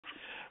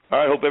All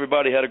right, hope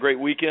everybody had a great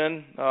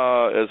weekend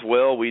as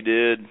well. We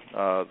did. It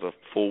was a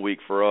full week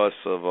for us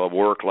of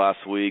work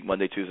last week,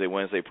 Monday, Tuesday,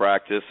 Wednesday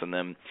practice, and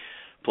then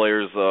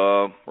players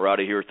were out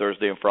of here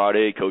Thursday and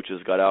Friday.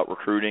 Coaches got out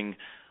recruiting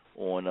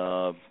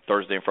on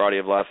Thursday and Friday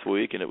of last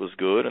week, and it was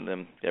good. And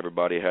then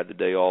everybody had the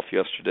day off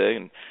yesterday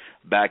and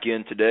back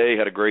in today.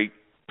 Had a great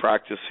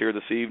practice here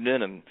this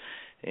evening,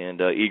 and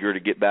eager to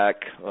get back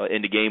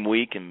into game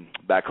week and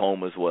back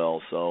home as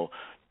well. So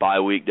bye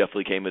week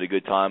definitely came at a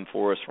good time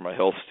for us from a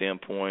health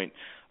standpoint.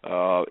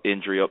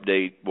 Injury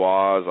update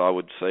was, I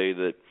would say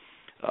that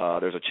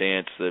there's a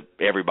chance that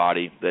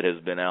everybody that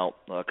has been out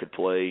could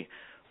play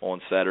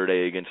on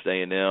Saturday against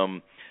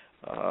A&M.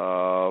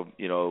 I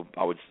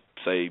would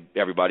say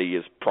everybody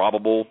is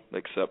probable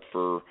except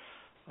for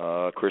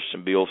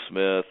Christian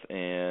Beal-Smith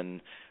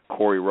and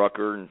Corey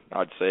Rucker. And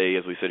I'd say,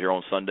 as we sit here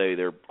on Sunday,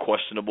 they're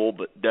questionable,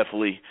 but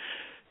definitely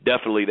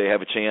they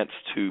have a chance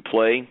to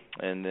play.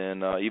 And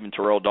then even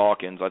Terrell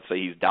Dawkins, I'd say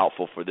he's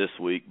doubtful for this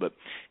week, but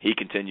he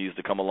continues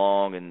to come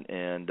along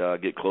and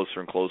get closer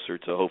and closer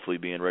to hopefully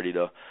being ready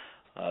to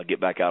get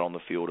back out on the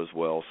field as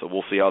well. So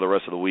we'll see how the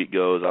rest of the week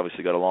goes.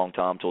 Obviously got a long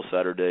time till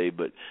Saturday,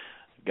 but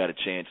got a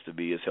chance to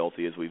be as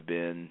healthy as we've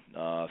been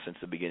since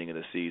the beginning of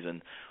the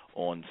season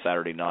on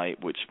Saturday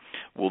night, which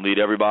will need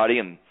everybody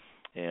and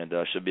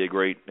should be a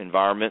great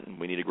environment.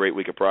 We need a great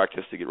week of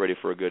practice to get ready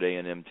for a good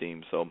A&M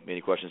team. So any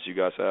questions you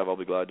guys have, I'll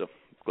be glad to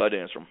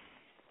answer them.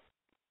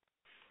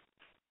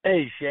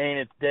 Hey, Shane,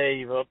 it's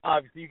Dave.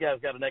 Obviously, you guys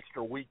got an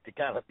extra week to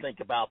kind of think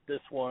about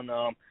this one.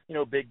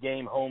 Big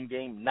game, home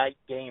game, night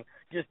game.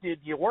 Just did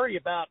you worry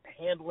about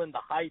handling the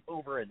hype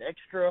over an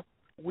extra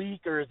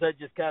week, or is that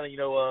just kind of,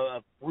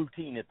 a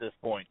routine at this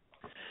point?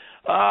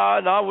 No,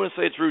 I wouldn't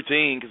say it's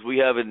routine because we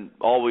haven't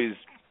always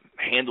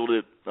handled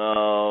it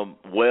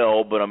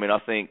well. But, I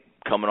think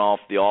coming off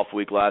the off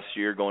week last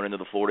year, going into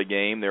the Florida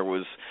game, there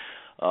was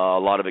a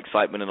lot of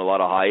excitement and a lot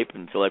of hype,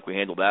 and feel like we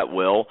handled that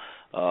well.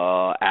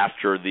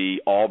 After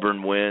the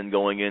Auburn win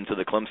going into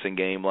the Clemson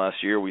game last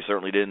year, we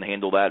certainly didn't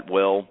handle that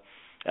well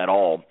at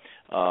all.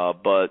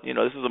 But,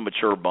 this is a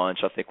mature bunch.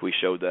 I think we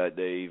showed that,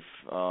 Dave,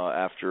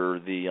 after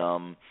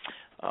the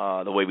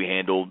way we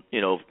handled,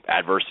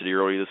 adversity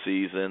early this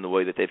season, the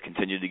way that they've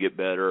continued to get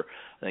better.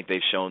 I think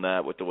they've shown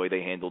that with the way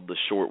they handled the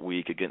short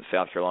week against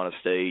South Carolina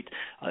State.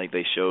 I think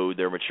they showed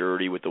their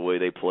maturity with the way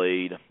they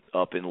played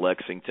up in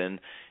Lexington.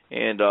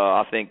 And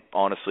I think,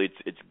 honestly,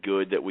 it's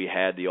good that we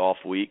had the off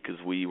week because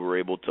we were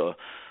able to,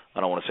 I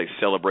don't want to say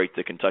celebrate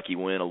the Kentucky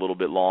win a little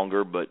bit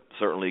longer, but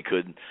certainly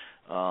could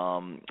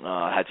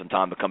had some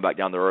time to come back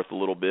down to earth a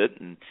little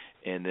bit and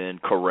then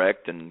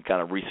correct and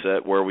kind of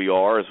reset where we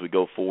are as we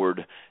go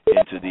forward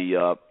into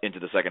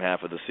the second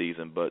half of the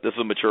season. But this is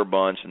a mature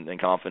bunch and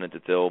confident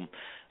that they'll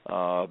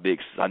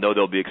I know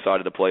they'll be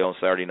excited to play on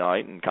Saturday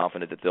night and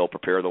confident that they'll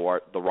prepare the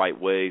right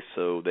way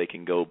so they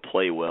can go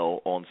play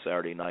well on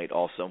Saturday night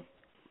also.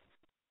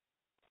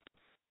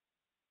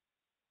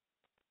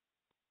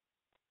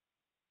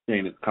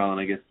 Shane, it's Colin.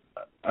 I guess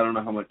I don't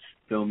know how much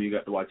film you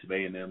got to watch of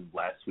A&M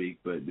last week,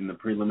 but in the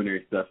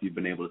preliminary stuff you've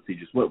been able to see,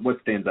 just what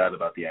stands out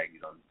about the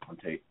Aggies on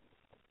tape?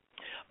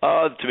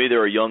 To me,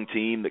 they're a young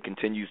team that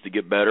continues to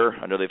get better.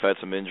 I know they've had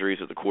some injuries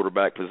at the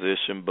quarterback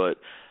position, but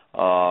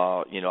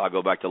I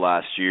go back to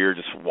last year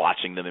just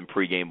watching them in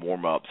pregame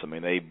warm-ups.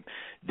 They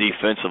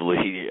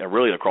defensively,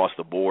 really across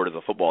the board as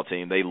a football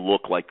team, they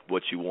look like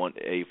what you want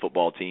a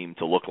football team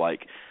to look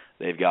like.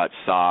 They've got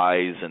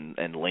size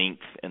and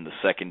length in the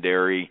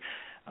secondary.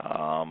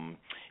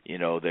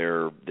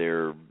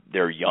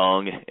 They're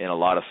young in a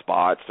lot of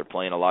spots. They're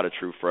playing a lot of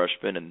true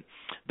freshmen, and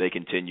they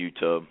continue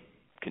to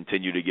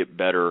get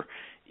better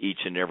each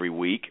and every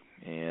week.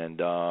 And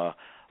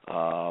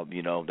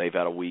they've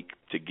had a week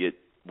to get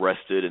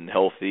rested and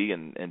healthy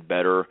and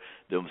better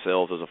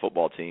themselves as a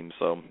football team.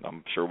 So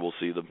I'm sure we'll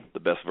see the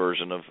best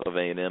version of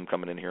A&M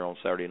coming in here on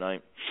Saturday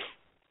night.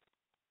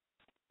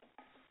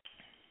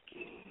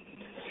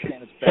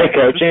 Hey,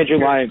 Coach. Andrew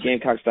Lyon of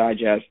Gamecocks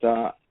Digest.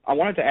 I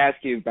wanted to ask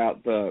you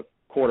about the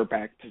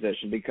quarterback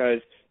position because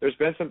there's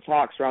been some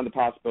talks around the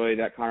possibility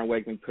that Connor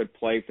Wakeman could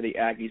play for the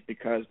Aggies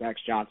because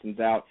Max Johnson's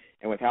out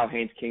and with how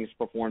Haynes King's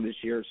performed this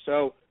year.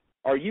 So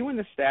are you and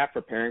the staff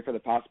preparing for the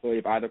possibility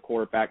of either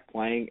quarterback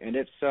playing? And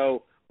if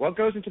so, what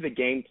goes into the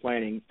game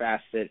planning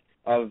facet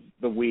of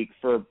the week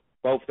for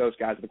both those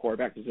guys at the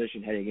quarterback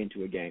position heading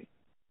into a game?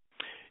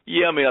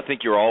 Yeah, I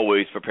think you're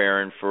always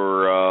preparing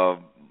for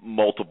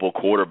multiple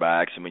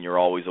quarterbacks. You're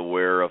always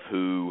aware of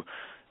who's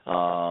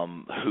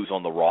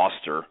on the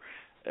roster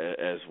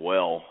as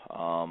well.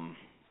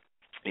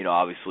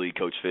 Obviously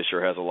Coach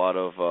Fisher has a lot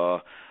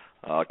of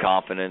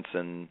confidence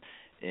in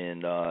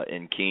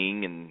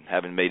King and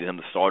having made him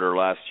the starter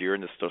last year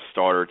and the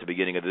starter at the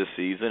beginning of this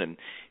season, and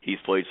he's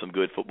played some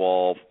good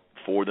football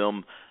for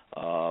them.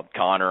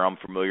 Connor I'm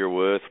familiar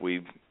with.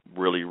 We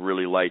really,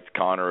 really liked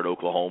Connor at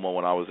Oklahoma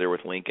when I was there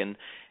with Lincoln,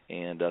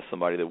 and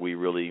somebody that we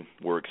really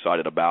were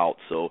excited about.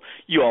 So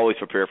you always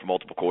prepare for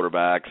multiple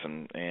quarterbacks,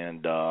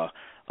 and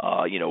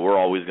we're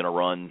always going to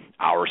run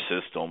our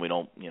system. We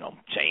don't,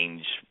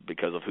 change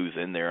because of who's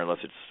in there unless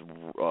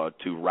it's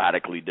two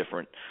radically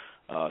different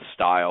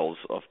styles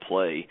of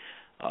play,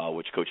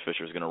 which Coach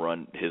Fisher is going to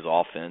run his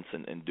offense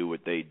and do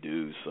what they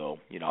do. So,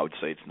 I would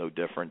say it's no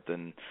different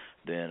than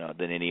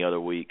any other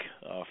week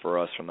for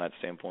us from that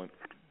standpoint.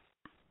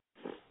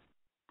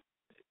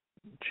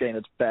 Shane,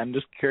 it's Ben.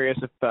 Just curious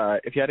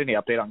if you had any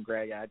update on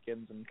Greg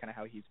Adkins and kind of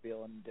how he's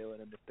feeling and doing,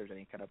 and if there's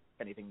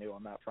anything new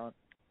on that front.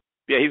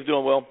 Yeah, he's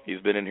doing well. He's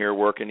been in here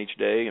working each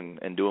day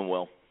and doing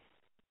well.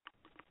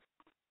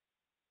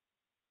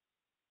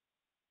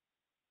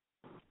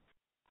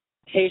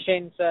 Hey,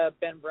 Shane, it's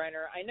Ben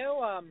Breiner. I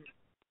know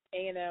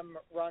A&M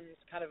runs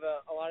kind of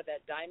a lot of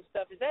that dime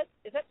stuff. Is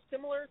that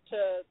similar to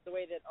the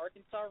way that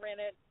Arkansas ran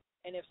it?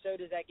 And if so,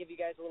 does that give you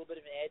guys a little bit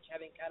of an edge,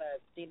 having kind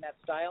of seen that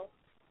style?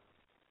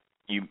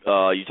 You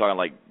talking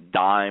like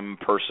dime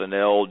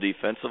personnel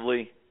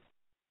defensively?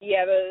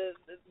 Yeah,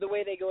 the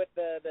way they go with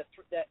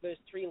those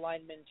three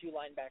linemen, two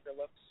linebacker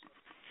looks.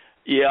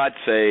 Yeah, I'd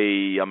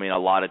say, a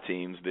lot of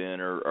teams, Ben,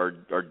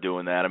 are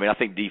doing that. I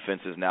think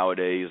defenses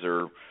nowadays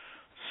are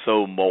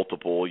so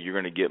multiple. You're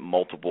going to get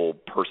multiple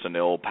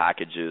personnel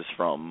packages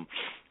from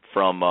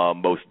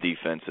most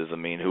defenses.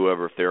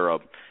 Whoever, if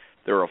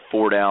they're a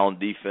four-down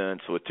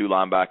defense with two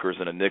linebackers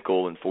and a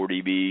nickel and four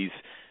DBs,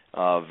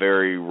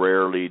 very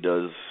rarely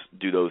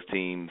do those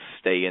teams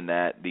stay in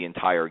that the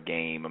entire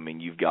game.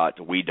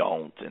 We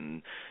don't,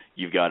 and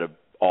you've got to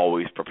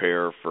always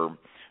prepare for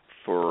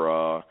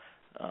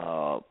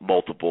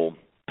multiple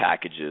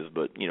packages.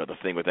 But the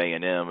thing with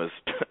A&M is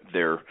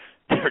their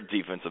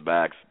defensive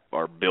backs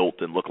are built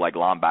and look like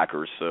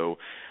linebackers. So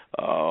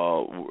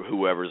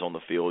whoever's on the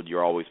field,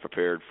 you're always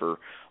prepared for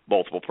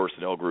multiple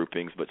personnel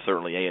groupings. But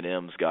certainly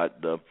A&M's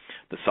got the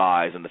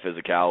size and the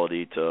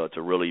physicality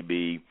to really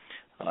be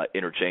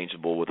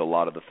interchangeable with a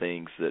lot of the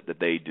things that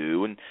they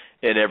do. And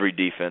every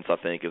defense, I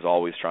think, is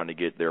always trying to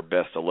get their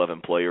best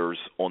 11 players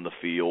on the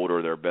field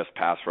or their best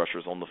pass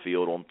rushers on the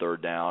field on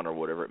third down or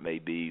whatever it may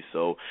be.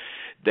 So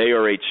they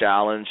are a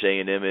challenge,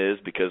 A&M is,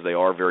 because they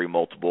are very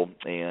multiple.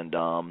 And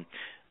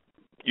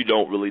you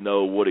don't really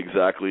know what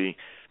exactly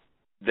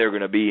they're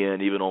going to be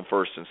in, even on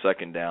first and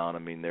second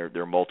down.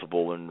 They're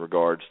multiple in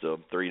regards to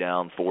 3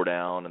 down, 4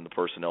 down, and the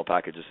personnel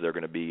packages they're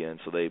going to be in.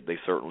 So they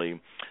certainly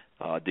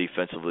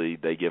defensively,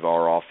 they give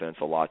our offense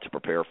a lot to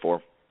prepare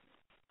for.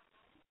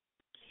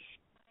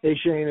 Hey,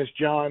 Shane, it's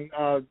John.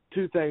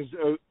 Two things.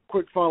 A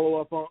quick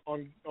follow-up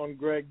on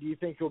Greg. Do you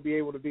think he'll be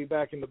able to be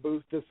back in the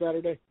booth this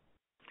Saturday?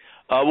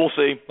 We'll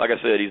see. Like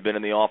I said, he's been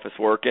in the office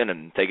working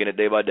and taking it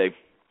day by day.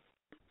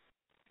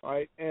 All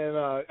right, and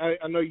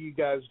I know you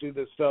guys do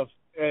this stuff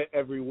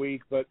every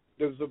week, but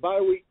does the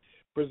bye week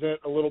present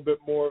a little bit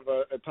more of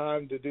a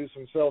time to do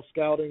some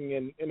self-scouting?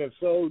 And if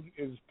so,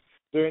 is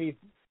there any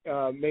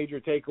major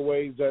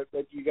takeaways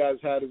that you guys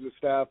had as a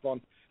staff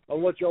on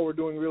what y'all were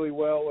doing really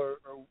well or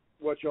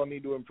what y'all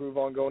need to improve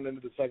on going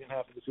into the second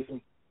half of the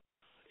season?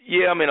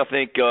 Yeah, I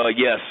think,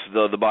 yes,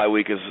 the bye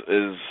week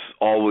is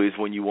always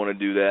when you want to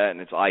do that,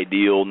 and it's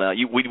ideal. Now,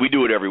 we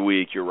do it every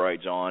week, you're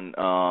right,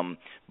 John,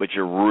 but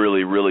you're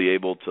really, really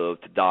able to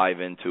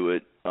dive into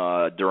it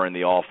during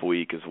the off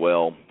week as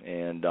well,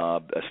 and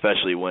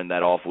especially when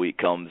that off week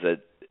comes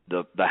at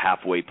the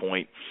halfway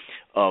point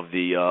of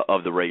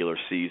the regular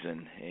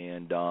season.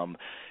 And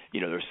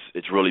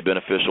it's really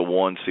beneficial,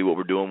 one, see what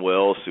we're doing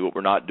well, see what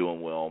we're not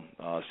doing well,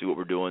 see what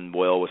we're doing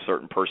well with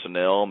certain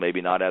personnel, maybe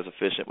not as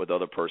efficient with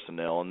other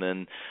personnel, and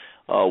then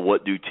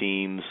what do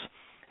teams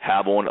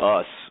have on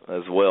us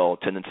as well,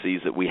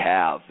 tendencies that we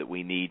have that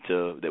we need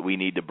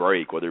to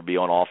break, whether it be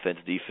on offense,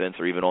 defense,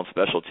 or even on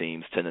special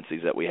teams,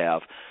 tendencies that we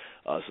have.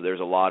 So there's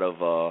a lot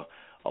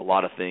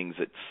of things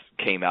that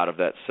came out of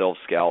that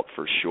self-scout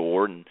for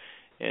sure.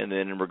 And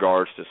then in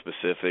regards to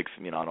specifics,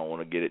 I don't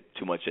want to get it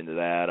too much into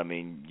that.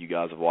 You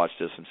guys have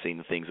watched us and seen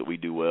the things that we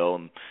do well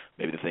and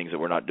maybe the things that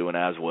we're not doing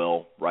as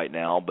well right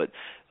now. But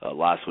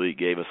last week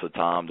gave us the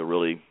time to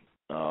really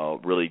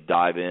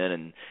dive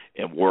in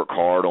and work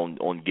hard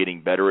on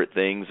getting better at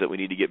things that we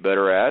need to get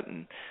better at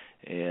and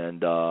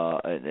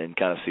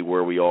kind of see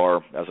where we are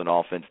as an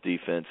offense,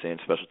 defense, and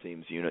special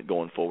teams unit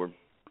going forward.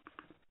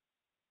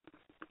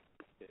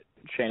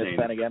 Shane, it's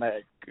Ben again.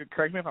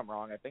 Correct me if I'm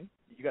wrong. I think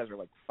you guys are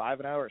like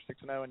 5-0 or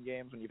 6-0 in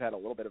games when you've had a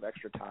little bit of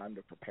extra time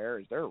to prepare.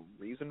 Is there a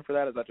reason for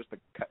that? Is that just a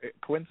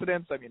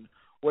coincidence?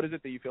 What is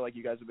it that you feel like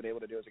you guys have been able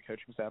to do as a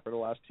coaching staff for the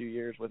last 2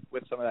 years with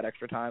some of that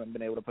extra time and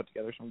been able to put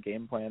together some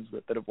game plans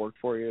that have worked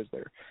for you? Is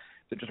it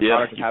just a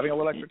product of having a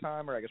little extra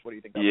time, or I guess what do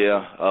you think?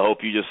 I hope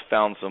you just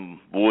found some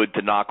wood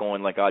to knock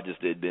on like I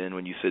just did, Ben,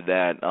 when you said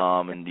that,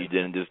 and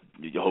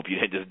you hope you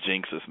didn't just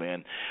jinx us,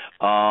 man.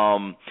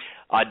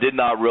 I did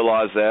not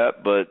realize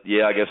that, but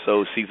yeah, I guess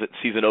so.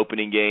 Season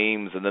opening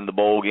games, and then the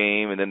bowl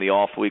game, and then the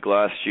off week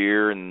last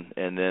year, and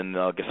then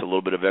I guess a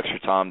little bit of extra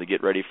time to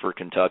get ready for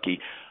Kentucky.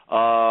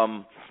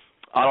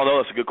 I don't know.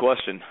 That's a good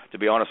question, to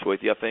be honest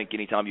with you. I think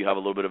anytime you have a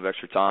little bit of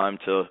extra time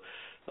to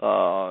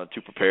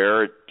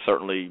prepare, it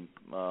certainly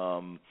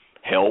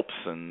helps.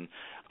 And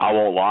I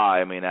won't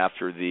lie.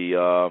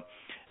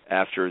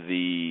 after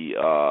the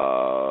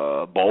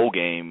bowl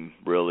game,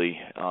 really,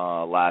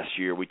 last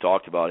year, we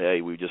talked about,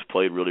 hey, we just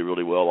played really,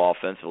 really well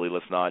offensively.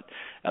 Let's not,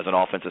 as an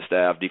offensive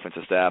staff,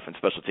 defensive staff, and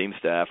special team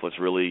staff, let's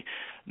really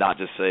not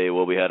just say,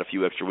 well, we had a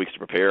few extra weeks to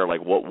prepare.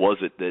 Like, what was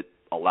it that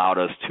allowed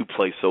us to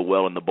play so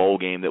well in the bowl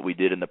game that we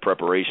did in the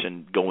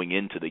preparation going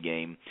into the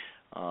game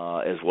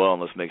as well,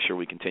 and let's make sure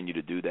we continue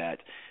to do that.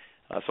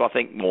 So I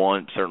think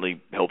one certainly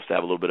helps to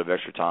have a little bit of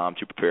extra time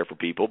to prepare for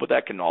people, but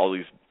that can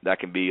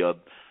be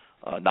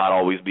not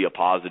always be a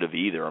positive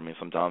either. I mean,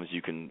 sometimes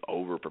you can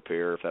over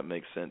prepare, if that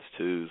makes sense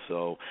too.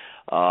 So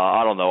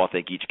I don't know. I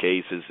think each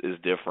case is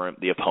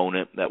different. The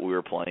opponent that we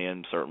were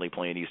playing, certainly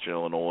playing Eastern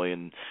Illinois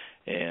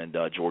and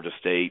Georgia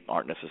State,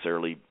 aren't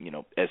necessarily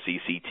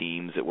SEC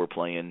teams that we're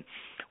playing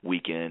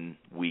week in,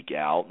 week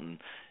out,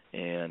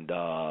 and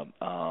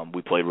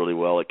we played really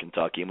well at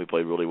Kentucky, and we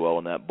played really well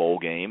in that bowl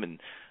game, and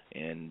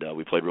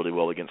we played really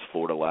well against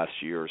Florida last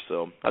year.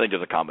 So I think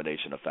there's a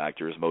combination of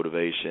factors,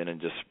 motivation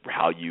and just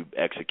how you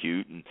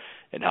execute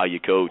and how you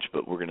coach,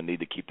 but we're going to need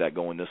to keep that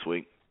going this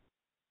week.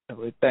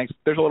 Thanks.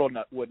 There's a little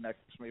wood next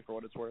to me for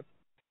what it's worth.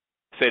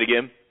 Say it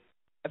again.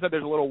 I said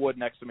there's a little wood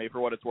next to me for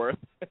what it's worth.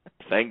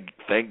 Thank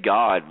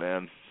God,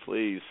 man.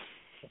 Please.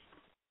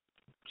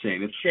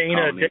 Shane, it's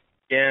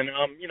and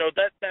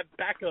that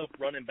backup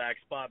running back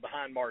spot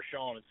behind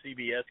Marshawn at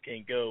CBS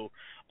can't go.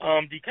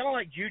 Do you kind of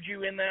like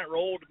Juju in that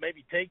role to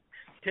maybe take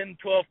 10,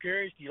 12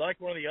 carries? Do you like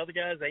one of the other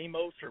guys,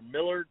 Amos or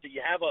Miller? Do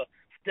you have a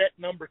set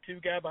number 2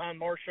 guy behind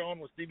Marshawn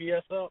with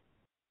CBS up?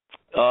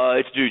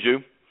 It's Juju.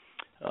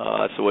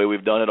 That's the way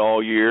we've done it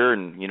all year,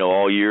 and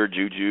all year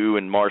Juju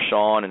and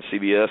Marshawn and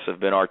CBS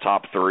have been our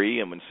top 3,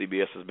 and when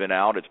CBS has been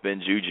out, it's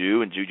been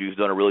Juju, and Juju's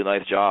done a really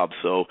nice job.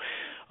 So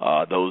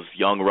those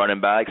young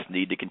running backs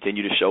need to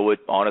continue to show it.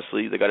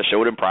 Honestly, they got to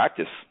show it in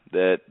practice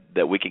that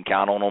we can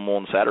count on them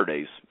on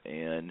Saturdays.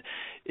 And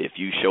if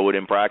you show it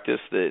in practice,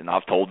 and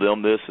I've told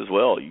them this as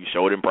well, you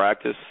show it in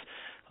practice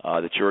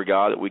that you're a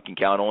guy that we can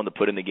count on to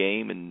put in the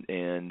game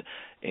and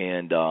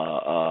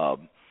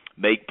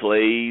make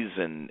plays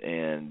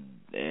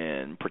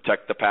and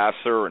protect the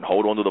passer and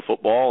hold on to the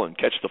football and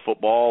catch the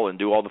football and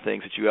do all the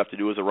things that you have to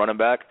do as a running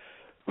back,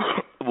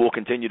 we'll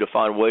continue to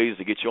find ways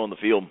to get you on the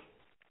field.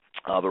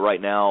 But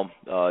right now,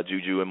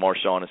 Juju and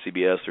Marshawn and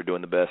CBS are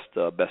doing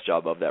the best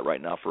job of that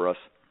right now for us.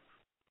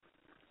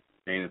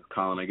 And it's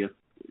Colin, I guess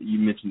you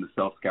mentioned the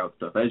self-scout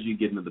stuff. As you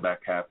get into the back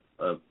half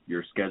of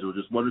your schedule,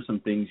 just what are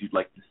some things you'd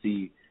like to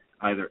see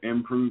either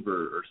improve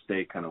or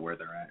stay kind of where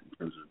they're at in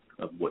terms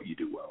of what you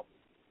do well?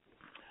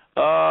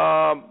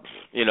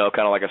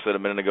 Kind of like I said a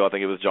minute ago, I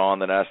think it was John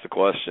that asked the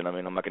question. I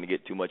mean, I'm not going to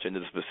get too much into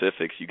the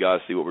specifics. You guys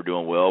see what we're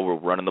doing well. We're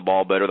running the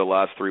ball better the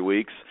last 3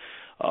 weeks.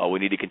 We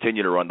need to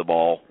continue to run the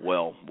ball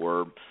well.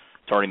 We're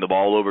turning the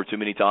ball over too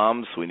many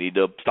times. We need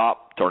to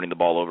stop turning the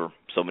ball over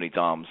so many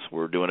times.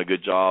 We're doing a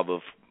good job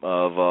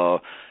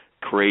of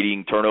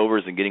creating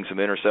turnovers and getting some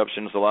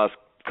interceptions the last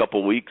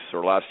couple weeks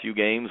or last few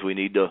games. We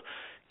need to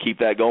keep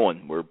that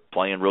going. We're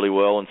playing really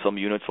well in some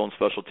units on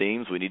special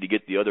teams. We need to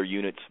get the other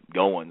units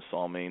going. So,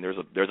 I mean,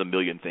 there's a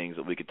million things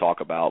that we could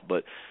talk about,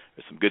 but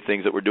there's some good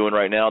things that we're doing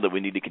right now that we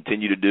need to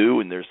continue to do,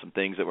 and there's some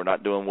things that we're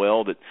not doing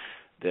well that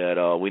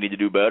we need to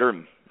do better.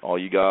 And all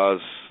you guys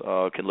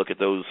can look at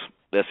those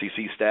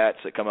SEC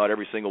stats that come out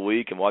every single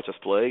week and watch us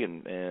play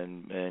and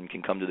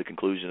can come to the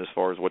conclusion as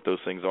far as what those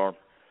things are.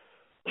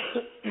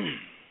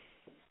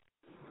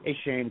 Hey,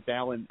 Shane, it's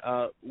Alan.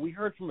 We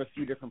heard from a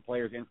few different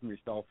players and from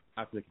yourself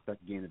after the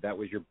Kentucky game that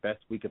was your best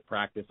week of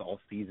practice all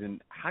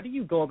season. How do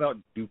you go about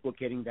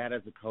duplicating that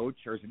as a coach,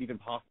 or is it even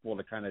possible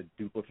to kind of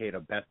duplicate a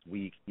best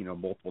week,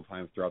 multiple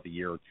times throughout the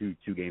year or two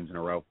games in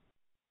a row?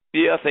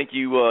 Yeah, I think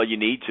you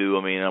need to.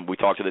 I mean, we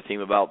talked to the team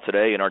about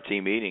today in our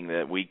team meeting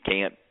that we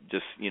can't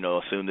just,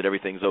 assume that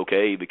everything's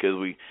okay because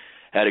we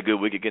had a good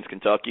week against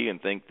Kentucky and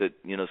think that,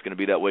 it's going to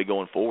be that way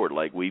going forward.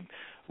 Like, we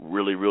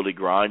really, really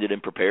grinded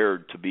and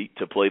prepared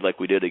to play like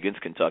we did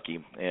against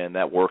Kentucky, and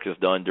that work is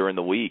done during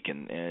the week,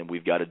 and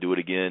we've got to do it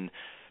again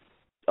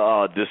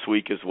this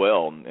week as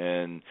well.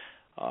 And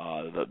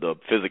the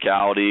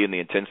physicality and the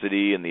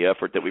intensity and the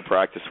effort that we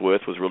practiced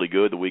with was really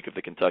good the week of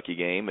the Kentucky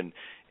game,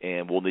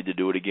 and we'll need to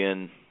do it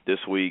again this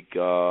week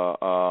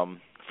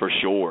for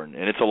sure. And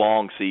it's a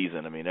long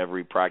season. I mean,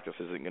 every practice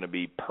isn't going to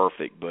be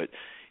perfect, but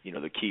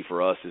the key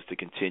for us is to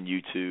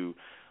continue to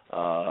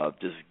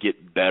just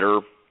get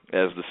better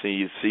as the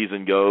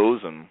season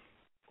goes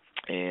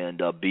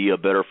and be a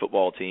better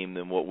football team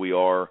than what we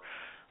are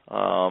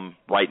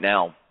right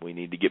now. We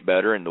need to get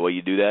better, and the way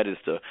you do that is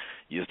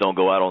you just don't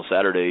go out on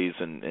Saturdays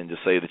and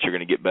just say that you're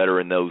going to get better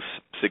in those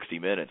 60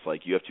 minutes.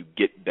 Like, you have to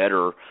get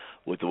better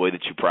with the way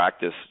that you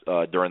practice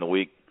during the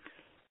week.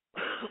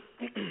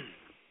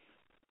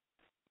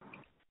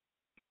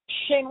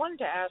 Shane, wanted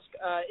to ask,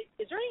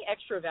 is there any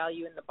extra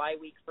value in the bye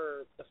week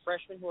for the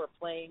freshmen who are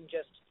playing,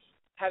 just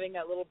having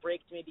that little break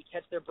to maybe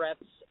catch their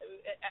breaths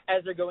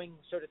as they're going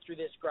sort of through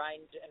this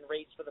grind and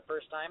race for the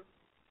first time?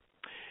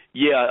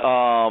 Yeah,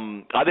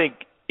 I think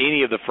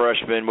any of the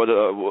freshmen,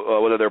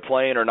 whether they're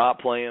playing or not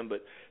playing,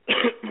 but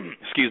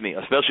excuse me,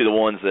 especially the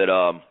ones that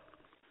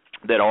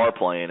that are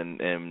playing,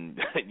 and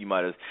you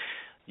might have.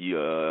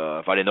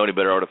 If I didn't know any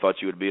better, I would have thought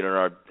you would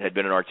had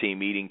been in our team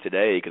meeting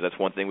today, because that's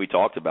one thing we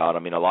talked about. I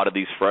mean, a lot of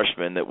these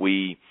freshmen that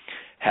we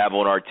have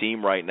on our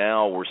team right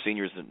now were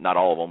seniors. Not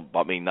all of them.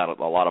 I mean, not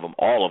a lot of them.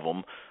 All of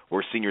them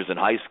were seniors in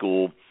high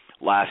school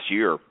last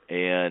year,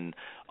 and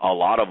a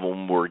lot of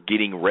them were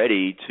getting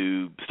ready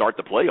to start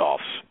the playoffs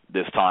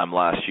this time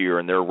last year,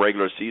 and their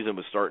regular season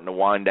was starting to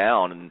wind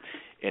down,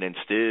 and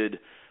instead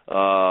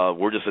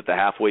we're just at the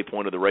halfway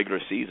point of the regular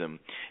season.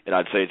 And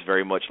I'd say it's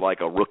very much like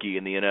a rookie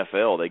in the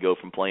NFL. They go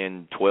from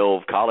playing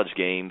 12 college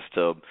games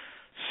to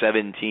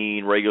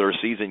 17 regular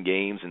season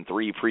games and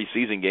 3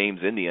 preseason games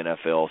in the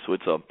NFL. So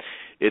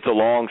it's a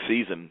long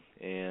season,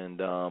 and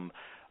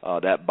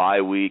that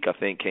bye week I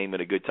think came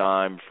at a good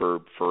time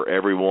for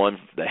everyone.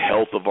 The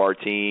health of our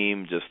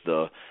team, just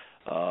the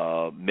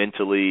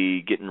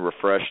mentally getting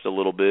refreshed a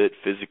little bit,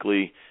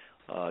 physically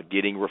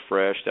getting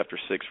refreshed after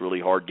 6 really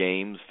hard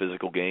games,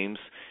 physical games,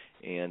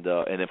 and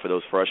then for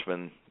those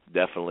freshmen,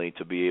 definitely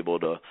to be able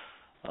to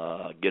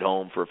get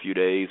home for a few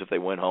days if they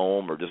went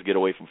home, or just get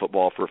away from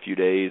football for a few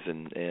days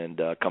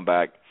and come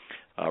back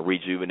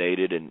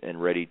rejuvenated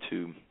and ready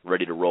to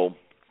roll.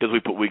 Because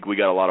we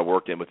got a lot of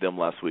work in with them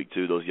last week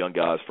too. Those young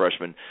guys,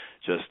 freshmen,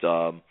 just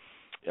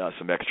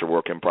some extra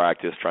work in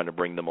practice, trying to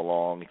bring them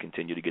along and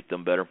continue to get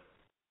them better.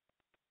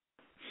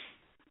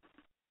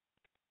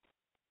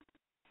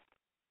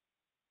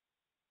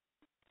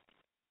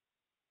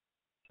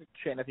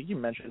 Shane, I think you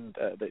mentioned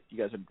that you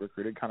guys had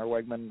recruited Connor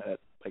Wegman at,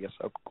 I guess,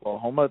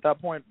 Oklahoma at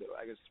that point.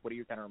 I guess, what do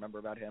you kind of remember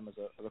about him as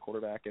a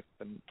quarterback,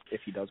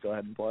 if he does go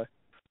ahead and play?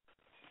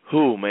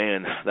 Oh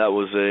man, that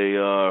was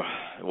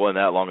it wasn't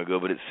that long ago,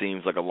 but it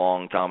seems like a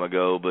long time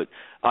ago. But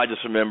I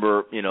just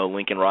remember,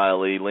 Lincoln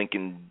Riley.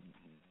 Lincoln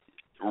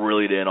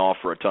really didn't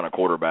offer a ton of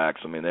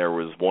quarterbacks. I mean, there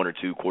was 1 or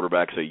 2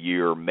 quarterbacks a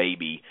year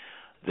maybe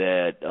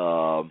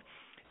that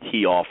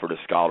he offered a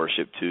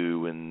scholarship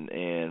to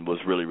and was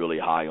really, really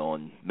high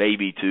on.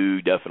 Maybe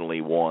 2,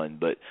 definitely 1,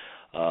 but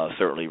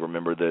certainly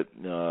remember that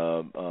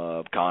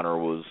Connor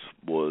was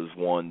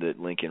one that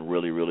Lincoln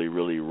really, really,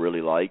 really,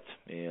 really liked,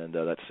 and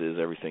that says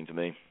everything to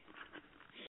me.